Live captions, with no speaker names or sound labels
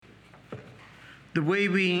The way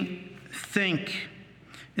we think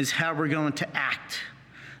is how we're going to act.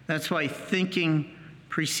 That's why thinking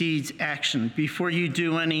precedes action. Before you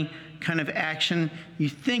do any kind of action, you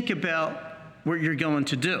think about what you're going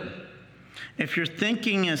to do. If your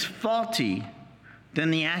thinking is faulty,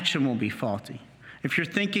 then the action will be faulty. If your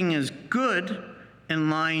thinking is good, in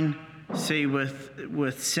line, say,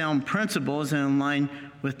 with sound principles and in line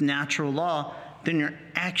with natural law, then your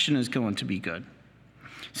action is going to be good.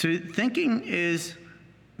 So thinking is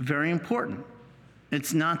very important.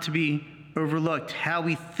 It's not to be overlooked. How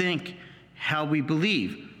we think, how we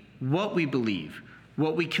believe, what we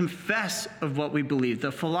confess of what we believe,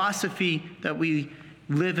 the philosophy that we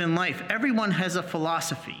live in life. Everyone has a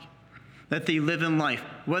philosophy that they live in life,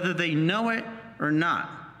 whether they know it or not.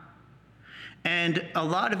 And a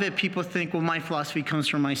lot of it, people think, well, my philosophy comes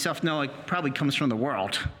from myself. No, it probably comes from the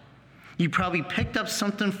world. You probably picked up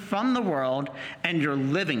something from the world and you're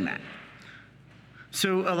living that.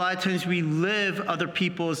 So a lot of times we live other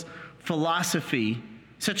people's philosophy,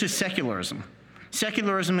 such as secularism.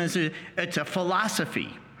 Secularism it's a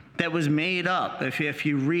philosophy that was made up. If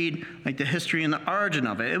you read like the history and the origin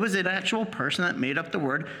of it, it was an actual person that made up the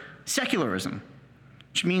word secularism,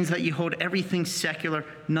 which means that you hold everything secular,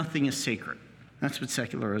 nothing is sacred. That's what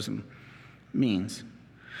secularism means.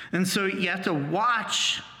 And so you have to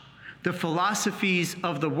watch the philosophies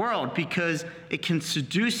of the world because it can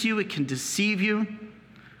seduce you, it can deceive you.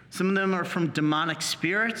 Some of them are from demonic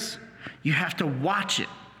spirits. You have to watch it.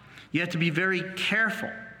 You have to be very careful.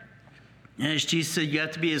 And as Jesus said, you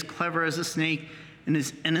have to be as clever as a snake and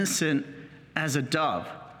as innocent as a dove.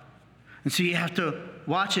 And so you have to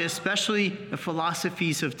watch it, especially the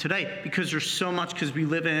philosophies of today, because there's so much, because we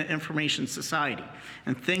live in an information society,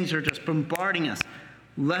 and things are just bombarding us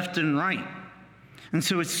left and right. And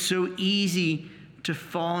so it's so easy to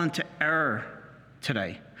fall into error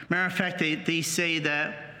today. Matter of fact, they say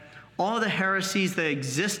that all the heresies that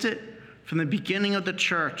existed from the beginning of the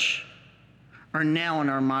church are now in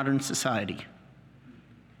our modern society.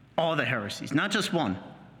 All the heresies, not just one,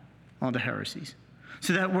 all the heresies.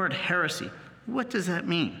 So that word heresy, what does that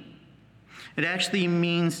mean? It actually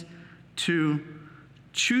means to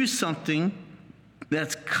choose something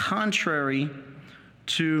that's contrary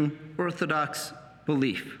to orthodox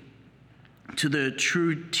belief, to the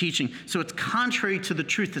true teaching. So it's contrary to the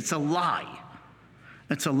truth. It's a lie.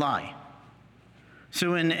 It's a lie.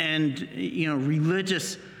 So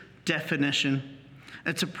religious definition,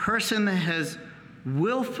 it's a person that has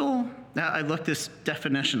willful. Now I looked this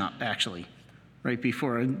definition up actually, right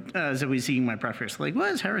before as I was eating my breakfast. Like, what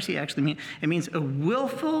does heresy actually mean? It means a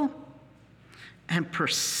willful and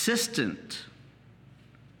persistent,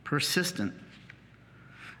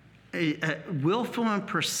 a willful and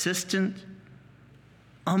persistent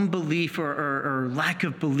unbelief or lack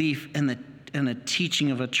of belief in the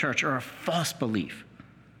teaching of a church, or a false belief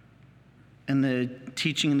in the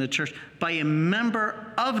teaching of the church by a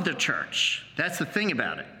member of the church. That's the thing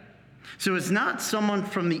about it. So it's not someone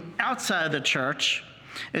from the outside of the church,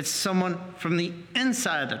 it's someone from the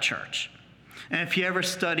inside of the church. And if you ever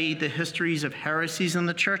study the histories of heresies in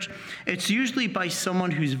the church, it's usually by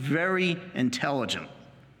someone who's very intelligent.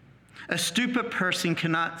 A stupid person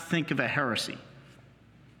cannot think of a heresy.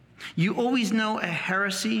 You always know a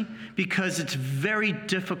heresy because it's very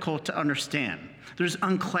difficult to understand. There's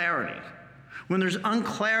unclarity. When there's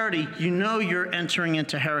unclarity, you know you're entering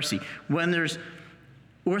into heresy. When there's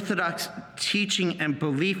orthodox teaching and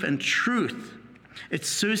belief and truth, it's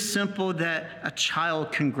so simple that a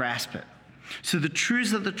child can grasp it. So the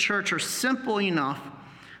truths of the church are simple enough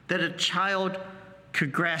that a child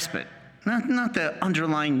could grasp it. Not the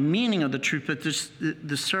underlying meaning of the truth, but just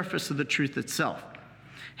the surface of the truth itself.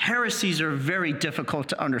 Heresies are very difficult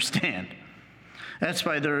to understand. That's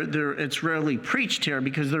why it's rarely preached here,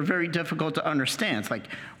 because they're very difficult to understand. It's like,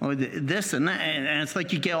 well, this and that, and it's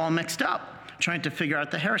like you get all mixed up trying to figure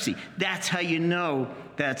out the heresy. That's how you know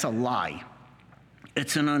that's a lie.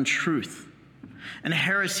 It's an untruth. And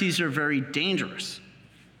heresies are very dangerous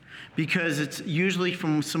because it's usually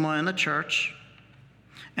from someone in the church.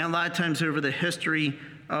 And a lot of times over the history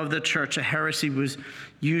of the church, a heresy was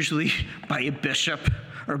usually by a bishop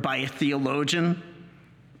or by a theologian.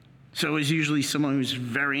 So it was usually someone who's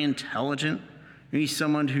very intelligent, maybe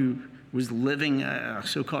someone who was living a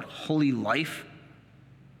so-called holy life.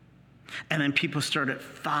 And then people started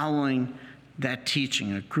following that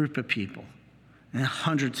teaching, a group of people, and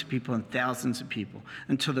hundreds of people and thousands of people,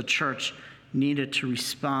 until the church needed to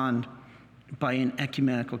respond by an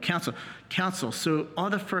ecumenical council. So all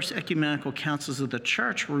the first ecumenical councils of the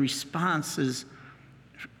church were responses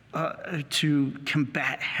to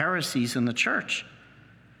combat heresies in the church.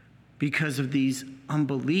 because of these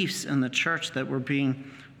unbeliefs in the church that were being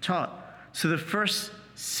taught. So the first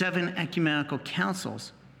 7 ecumenical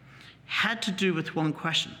councils had to do with one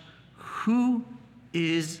question: who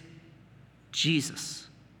is Jesus?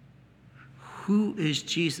 Who is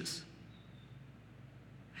Jesus?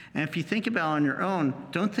 And if you think about it on your own,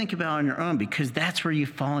 don't think about it on your own, because that's where you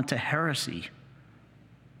fall into heresy.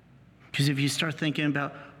 Because if you start thinking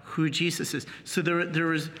about who Jesus is. So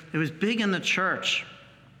it was big in the church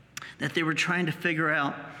that they were trying to figure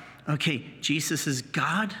out, okay, Jesus is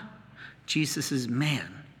God, Jesus is man.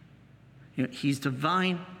 He's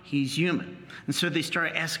divine, he's human. And so they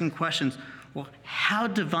started asking questions. Well, how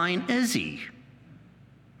divine is he?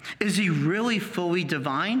 Is he really fully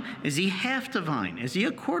divine? Is he half divine? Is he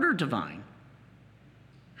a quarter divine?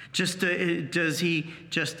 Does he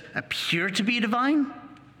just appear to be divine?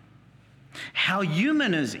 How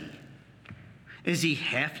human is he? Is he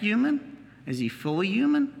half human? Is he fully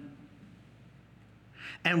human?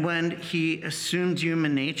 And when he assumed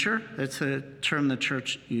human nature, that's a term the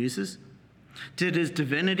church uses, did his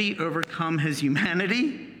divinity overcome his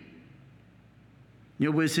humanity?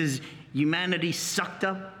 Was his humanity sucked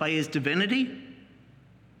up by his divinity?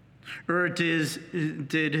 Or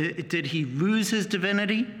did he lose his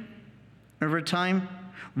divinity over time?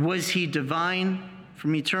 Was he divine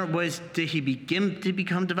from eternity? Did he begin to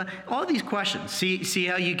become divine? All these questions. See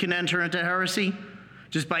how you can enter into heresy?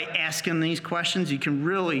 Just by asking these questions, you can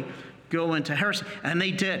really go into heresy. And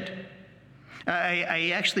they did.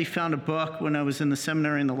 I actually found a book when I was in the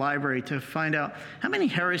seminary in the library to find out how many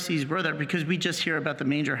heresies were there, because we just hear about the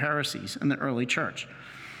major heresies in the early church.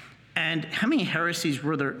 And how many heresies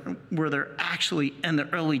were there actually in the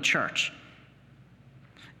early church?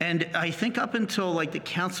 And I think up until like the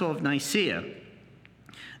Council of Nicaea,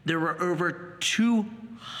 there were over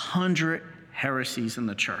 200 heresies in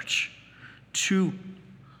the church.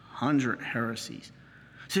 200 heresies.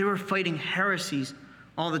 So they were fighting heresies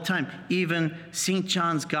all the time. Even St.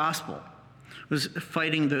 John's Gospel was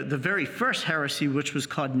fighting the very first heresy, which was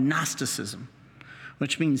called Gnosticism,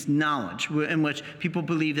 which means knowledge, in which people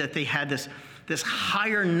believed that they had this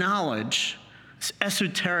higher knowledge, this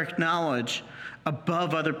esoteric knowledge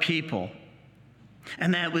above other people.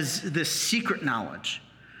 And that was this secret knowledge,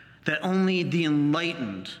 that only the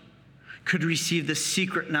enlightened could receive the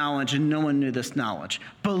secret knowledge, and no one knew this knowledge.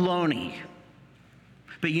 Baloney.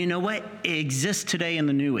 But you know what? It exists today in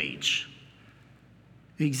the New Age.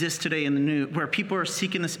 It exists today in the New, where people are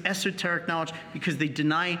seeking this esoteric knowledge because they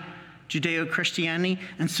deny Judeo-Christianity,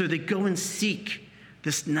 and so they go and seek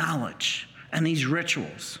this knowledge and these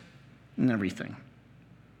rituals and everything.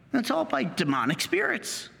 And it's all by demonic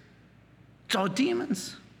spirits. It's all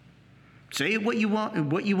demons. Say what you want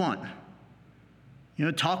and what you want.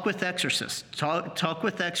 Talk with exorcists. Talk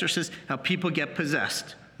with exorcists how people get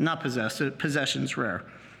possessed. Not possessed, possession's rare.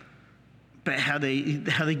 But how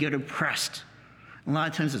they get oppressed. A lot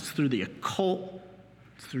of times it's through the occult,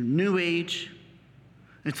 it's through New Age,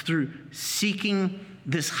 it's through seeking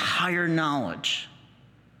this higher knowledge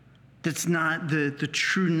that's not the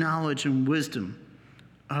true knowledge and wisdom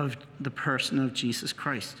of the person of Jesus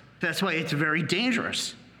Christ. That's why it's very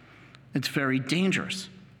dangerous. It's very dangerous.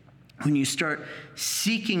 When you start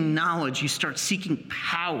seeking knowledge, you start seeking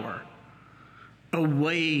power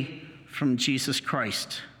away from Jesus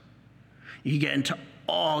Christ. You get into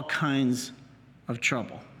all kinds of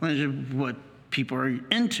trouble. What people are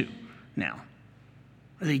into now.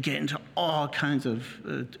 They get into all kinds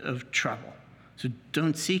of trouble. So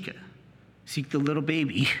don't seek it. Seek the little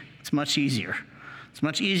baby. It's much easier. It's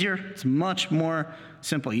much easier. It's much more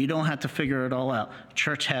simple. You don't have to figure it all out.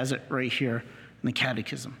 Church has it right here in the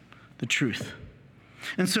Catechism, the truth.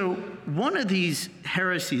 And so one of these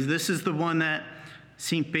heresies, this is the one that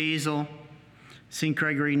St. Basil, St.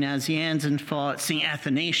 Gregory Nazianzen fought, St.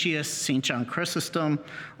 Athanasius, St. John Chrysostom,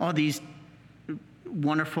 all these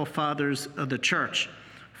wonderful fathers of the church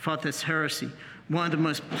fought this heresy. One of the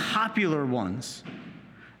most popular ones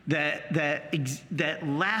that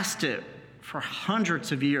lasted for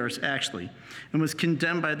hundreds of years, actually, and was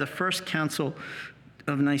condemned by the First Council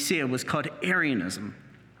of Nicaea, was called Arianism.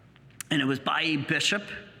 And it was by a bishop.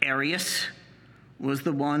 Arius was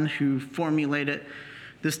the one who formulated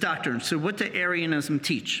this doctrine. So what did Arianism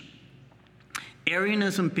teach?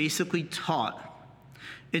 Arianism basically taught,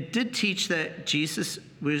 it did teach that Jesus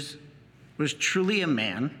was truly a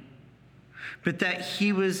man, but that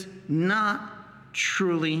he was not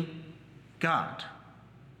truly God.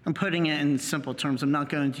 I'm putting it in simple terms. I'm not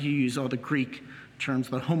going to use all the Greek terms,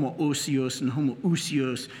 the homoousios and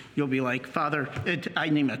homoousios. You'll be like, Father, I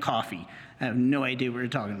name a coffee. I have no idea what you're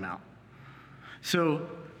talking about. So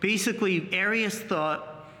basically, Arius thought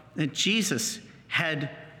that Jesus had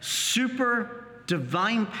super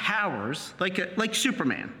divine powers, like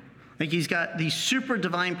Superman. Like he's got these super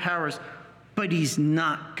divine powers, but he's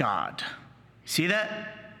not God. See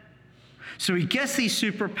that? So he gets these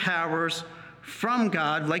superpowers from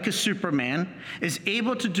God, like a Superman, is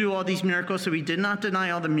able to do all these miracles. So he did not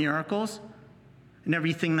deny all the miracles and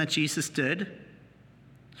everything that Jesus did,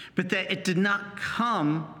 but that it did not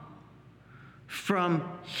come from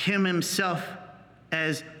him himself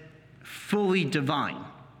as fully divine.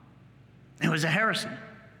 It was a heresy.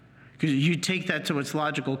 Because you take that to its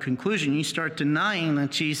logical conclusion, you start denying that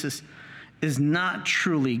Jesus is not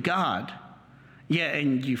truly God. Yeah,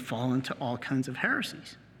 and you fall into all kinds of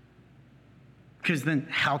heresies. Because then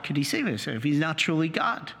how could he save us if he's not truly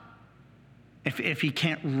God? If he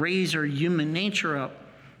can't raise our human nature up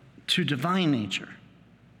to divine nature.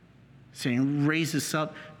 Saying raise us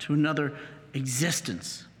up to another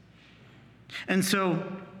existence. And so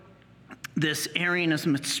this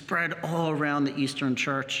Arianism had spread all around the Eastern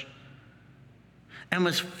Church and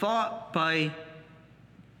was fought by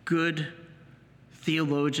good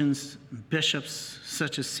theologians, bishops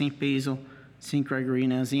such as St. Basil, St. Gregory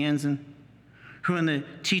Nazianzen, who in the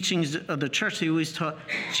teachings of the church, they always taught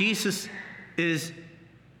Jesus is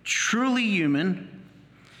truly human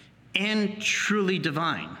and truly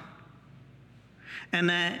divine. And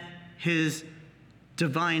that his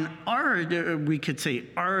divine origin, we could say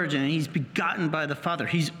origin, he's begotten by the Father.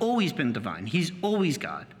 He's always been divine. He's always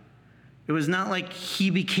God. It was not like he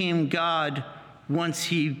became God once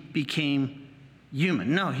he became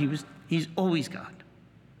human. No, he's always God.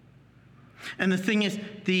 And the thing is,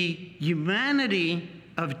 the humanity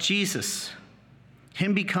of Jesus,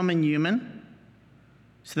 him becoming human,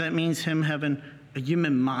 so that means him having a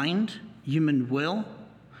human mind, human will,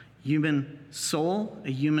 human soul,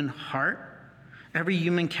 a human heart, every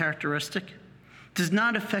human characteristic, does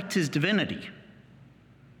not affect his divinity.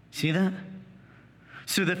 See that?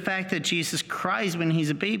 So the fact that Jesus cries when he's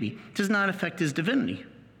a baby does not affect his divinity.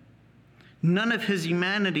 None of his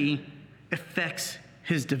humanity affects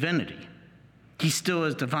his divinity. He still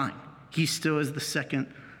is divine. He still is the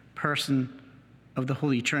second person of the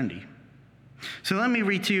Holy Trinity. So let me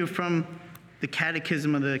read to you from the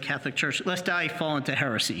Catechism of the Catholic Church, lest I fall into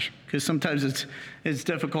heresy, because sometimes it's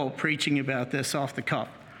difficult preaching about this off the cuff.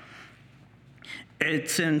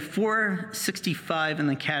 It's in 465 in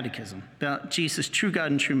the Catechism, about Jesus, true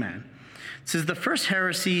God and true man. It says, the first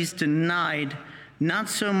heresies denied not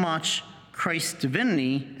so much Christ's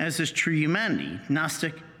divinity as his true humanity,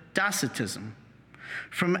 Gnostic Docetism.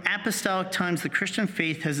 From apostolic times, the Christian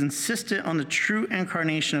faith has insisted on the true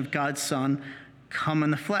incarnation of God's Son come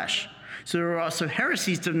in the flesh. So there were also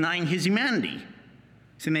heresies denying his humanity,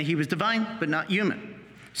 saying that he was divine but not human.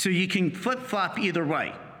 So you can flip-flop either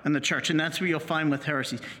way in the church, and that's what you'll find with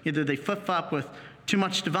heresies. Either they flip-flop with too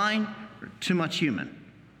much divine or too much human.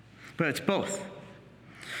 But it's both.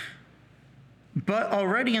 But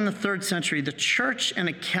already in the 3rd century, the church and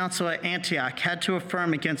a council at Antioch had to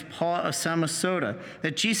affirm against Paul of Samosata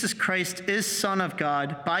that Jesus Christ is Son of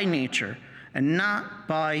God by nature and not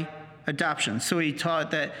by adoption. So he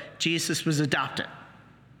taught that Jesus was adopted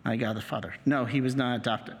by God the Father. No, he was not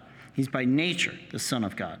adopted. He's by nature the Son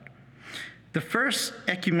of God. The First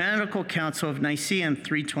Ecumenical Council of Nicaea in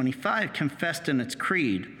 325 confessed in its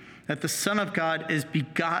creed that the Son of God is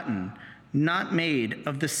begotten, not made,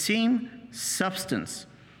 of the same substance,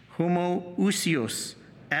 homoousios,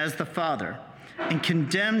 as the Father, and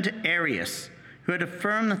condemned Arius, who had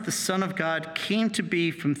affirmed that the Son of God came to be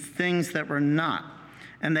from things that were not,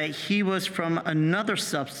 and that he was from another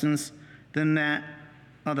substance than that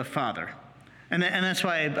of the Father. And that's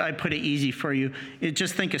why I put it easy for you.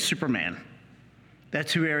 Just think of Superman.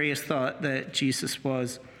 That's who Arius thought that Jesus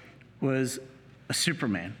was a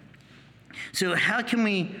Superman. So how can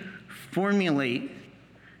we formulate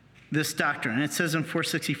this doctrine? And it says in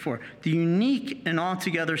 464, the unique and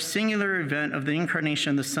altogether singular event of the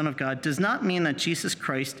incarnation of the Son of God does not mean that Jesus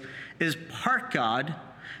Christ is part God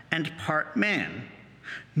and part man,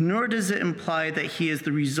 nor does it imply that he is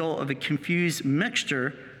the result of a confused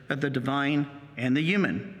mixture of the divine and the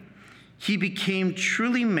human. He became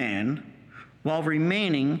truly man while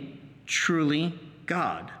remaining truly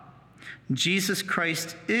God. Jesus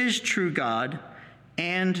Christ is true God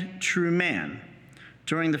and true man.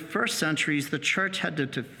 During the first centuries, the church had to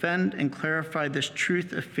defend and clarify this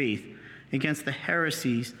truth of faith against the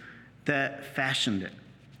heresies that fashioned it.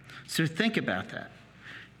 So think about that.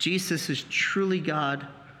 Jesus is truly God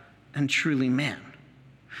and truly man.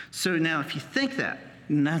 So now if you think that,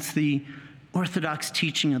 and that's the orthodox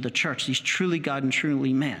teaching of the church, he's truly God and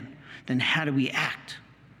truly man, then how do we act?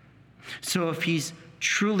 So if he's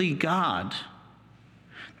truly God,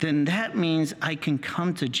 then that means I can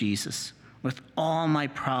come to Jesus with all my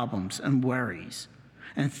problems and worries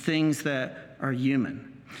and things that are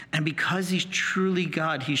human. And because he's truly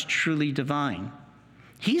God, he's truly divine,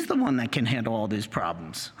 he's the one that can handle all these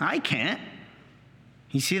problems. I can't.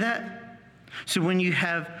 You see that? So when you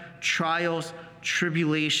have trials,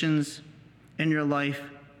 tribulations in your life,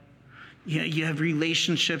 you have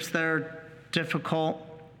relationships that are difficult,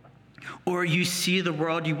 or you see the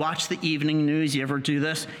world, you watch the evening news. You ever do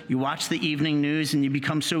this? You watch the evening news and you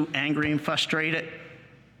become so angry and frustrated.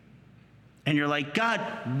 And you're like, God,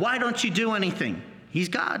 why don't you do anything? He's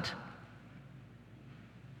God.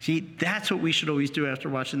 See, that's what we should always do after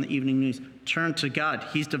watching the evening news. Turn to God.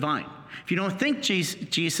 He's divine. If you don't think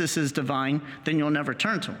Jesus is divine, then you'll never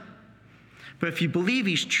turn to him. But if you believe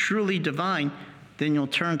he's truly divine, then you'll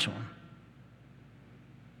turn to him.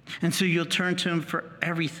 And so you'll turn to him for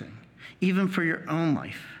everything, even for your own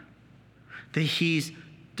life. That he's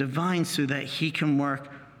divine so that he can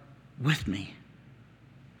work with me.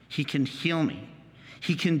 He can heal me.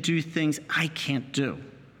 He can do things I can't do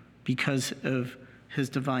because of his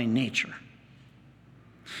divine nature.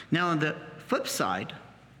 Now, on the flip side,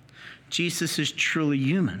 Jesus is truly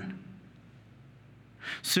human.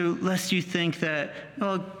 So lest you think that,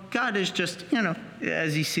 well, God is just,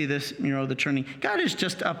 as you see this, the Trinity, God is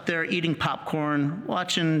just up there eating popcorn,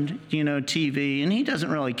 watching, TV, and he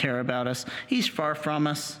doesn't really care about us. He's far from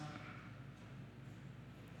us.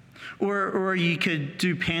 Or you could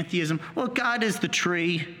do pantheism. Well, God is the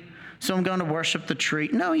tree, so I'm going to worship the tree.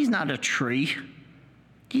 No, he's not a tree.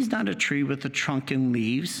 He's not a tree with a trunk and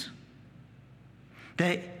leaves.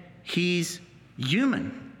 That he's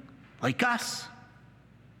human, like us.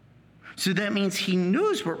 So that means he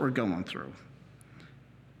knows what we're going through.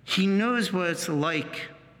 He knows what it's like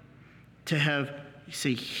to have,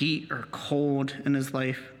 say, heat or cold in his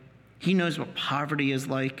life. He knows what poverty is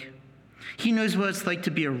like. He knows what it's like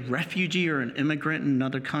to be a refugee or an immigrant in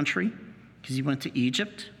another country because he went to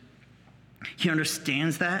Egypt. He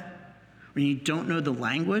understands that when you don't know the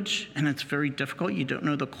language and it's very difficult, you don't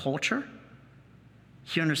know the culture.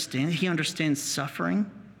 He understands suffering.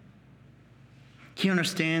 He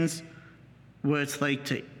understands what it's like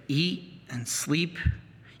to eat and sleep.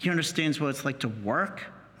 He understands what it's like to work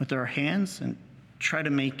with our hands and try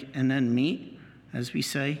to make and then meet, as we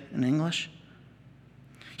say in English.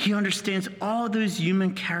 He understands all those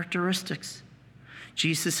human characteristics.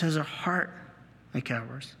 Jesus has a heart like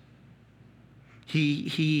ours.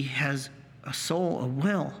 He has a soul, a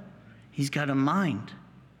will. He's got a mind.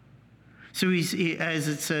 So as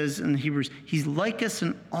it says in Hebrews, he's like us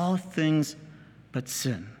in all things but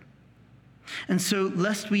sin. And so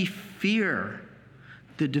lest we fear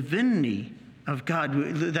the divinity of God,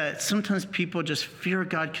 that sometimes people just fear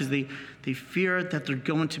God because they fear that they're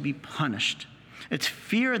going to be punished. It's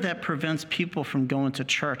fear that prevents people from going to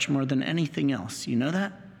church more than anything else. You know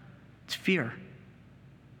that? It's fear.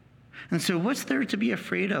 And so what's there to be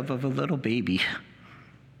afraid of a little baby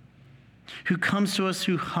who comes to us,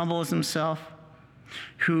 who humbles himself,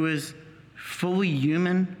 who is fully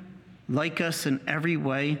human, like us in every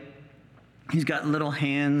way? He's got little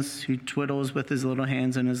hands, who twiddles with his little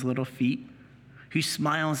hands and his little feet, who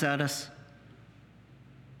smiles at us,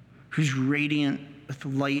 who's radiant with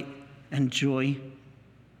light and joy.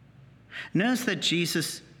 Notice that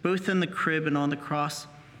Jesus, both in the crib and on the cross,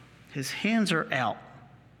 his hands are out.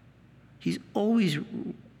 He's always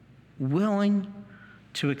willing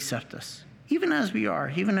to accept us. Even as we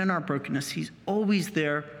are, even in our brokenness, he's always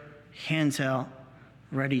there, hands out,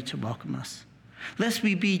 ready to welcome us. Lest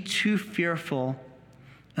we be too fearful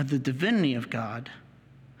of the divinity of God.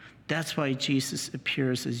 That's why Jesus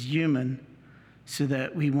appears as human, so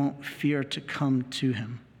that we won't fear to come to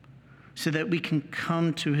him, so that we can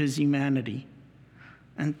come to his humanity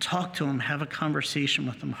and talk to him, have a conversation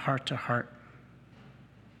with him heart to heart.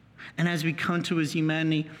 And as we come to his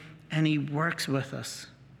humanity and he works with us,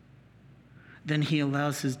 then he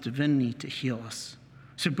allows his divinity to heal us.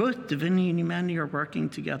 So both divinity and humanity are working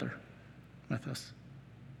together with us.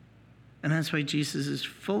 And that's why Jesus is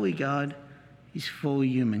fully God, he's fully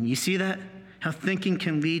human. You see that? How thinking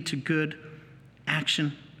can lead to good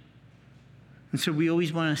action. And so we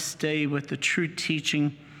always want to stay with the true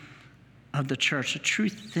teaching of the church, the true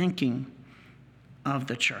thinking of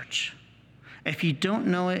the church. If you don't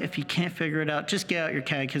know it, if you can't figure it out, just get out your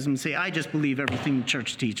catechism and say, I just believe everything the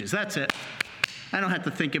church teaches. That's it. I don't have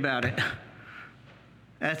to think about it.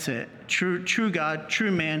 That's it. True God,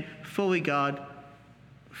 true man, fully God,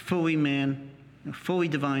 fully man, fully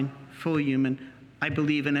divine, fully human. I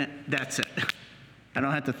believe in it. That's it. I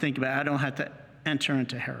don't have to think about it. I don't have to enter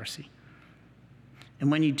into heresy.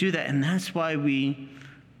 And when you do that, and that's why we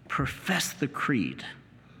profess the creed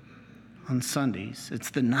on Sundays. It's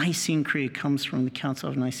the Nicene Creed. It comes from the Council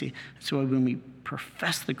of Nicaea. That's why when we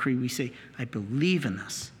profess the creed, we say, I believe in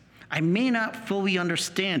this. I may not fully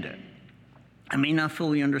understand it. I may not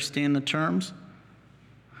fully understand the terms,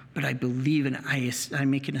 but I believe in it. I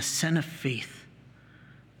make an assent of faith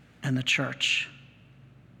in the church.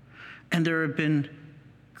 And there have been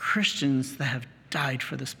Christians that have died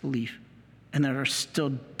for this belief and that are still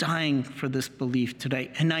dying for this belief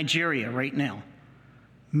today. In Nigeria right now,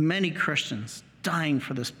 many Christians dying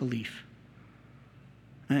for this belief.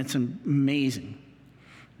 And it's amazing.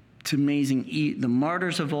 It's amazing. The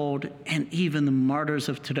martyrs of old and even the martyrs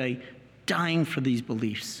of today dying for these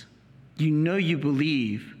beliefs. You know you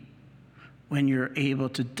believe when you're able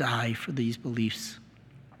to die for these beliefs.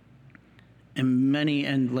 And many,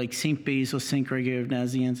 and like St. Basil, St. Gregory of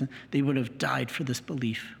Nazianzen, they would have died for this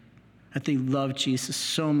belief. That they loved Jesus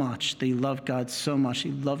so much. They loved God so much.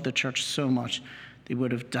 They loved the church so much. They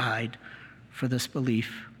would have died for this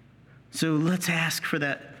belief. So let's ask for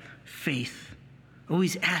that faith.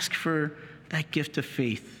 Always ask for that gift of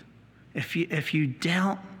faith. If you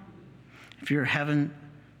doubt, if you're having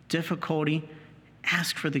difficulty,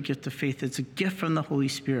 ask for the gift of faith. It's a gift from the Holy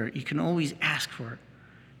Spirit. You can always ask for it.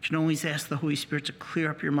 You can always ask the Holy Spirit to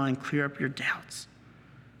clear up your mind, clear up your doubts,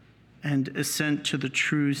 and assent to the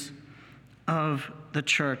truths of the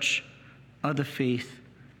church, of the faith.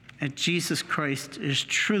 And Jesus Christ is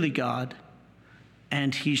truly God,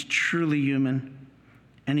 and he's truly human,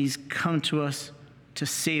 and he's come to us to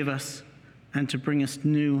save us and to bring us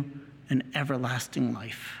new and everlasting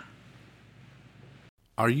life.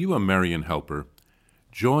 Are you a Marian helper?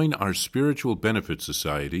 Join our Spiritual Benefit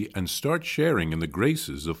Society and start sharing in the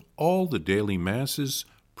graces of all the daily masses,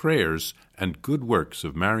 prayers, and good works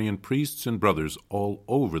of Marian priests and brothers all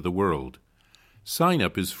over the world. Sign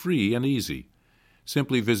up is free and easy.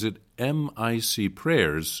 Simply visit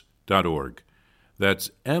micprayers.org.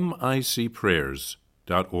 That's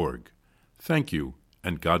micprayers.org. Thank you,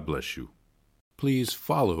 and God bless you. Please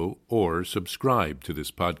follow or subscribe to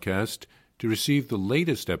this podcast to receive the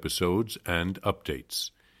latest episodes and updates.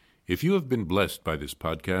 If you have been blessed by this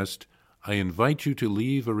podcast, I invite you to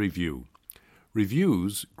leave a review.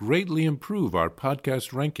 Reviews greatly improve our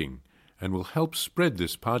podcast ranking and will help spread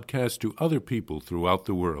this podcast to other people throughout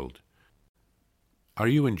the world. Are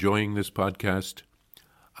you enjoying this podcast?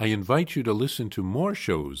 I invite you to listen to more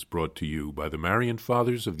shows brought to you by the Marian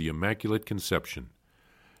Fathers of the Immaculate Conception.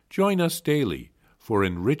 Join us daily for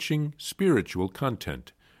enriching spiritual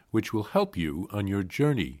content, which will help you on your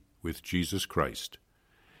journey with Jesus Christ.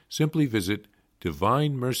 Simply visit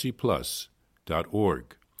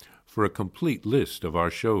DivineMercyPlus.org for a complete list of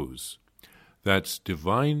our shows. That's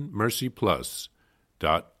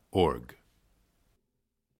DivineMercyPlus.org.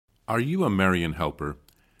 Are you a Marian helper?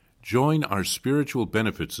 Join our Spiritual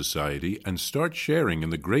Benefit Society and start sharing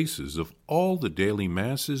in the graces of all the daily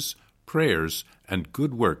masses, prayers, and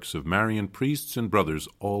good works of Marian priests and brothers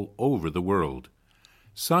all over the world.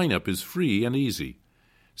 Sign up is free and easy.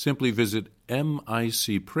 Simply visit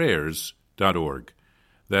micprayers.org.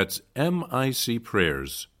 That's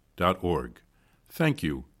micprayers.org. Thank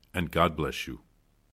you, and God bless you.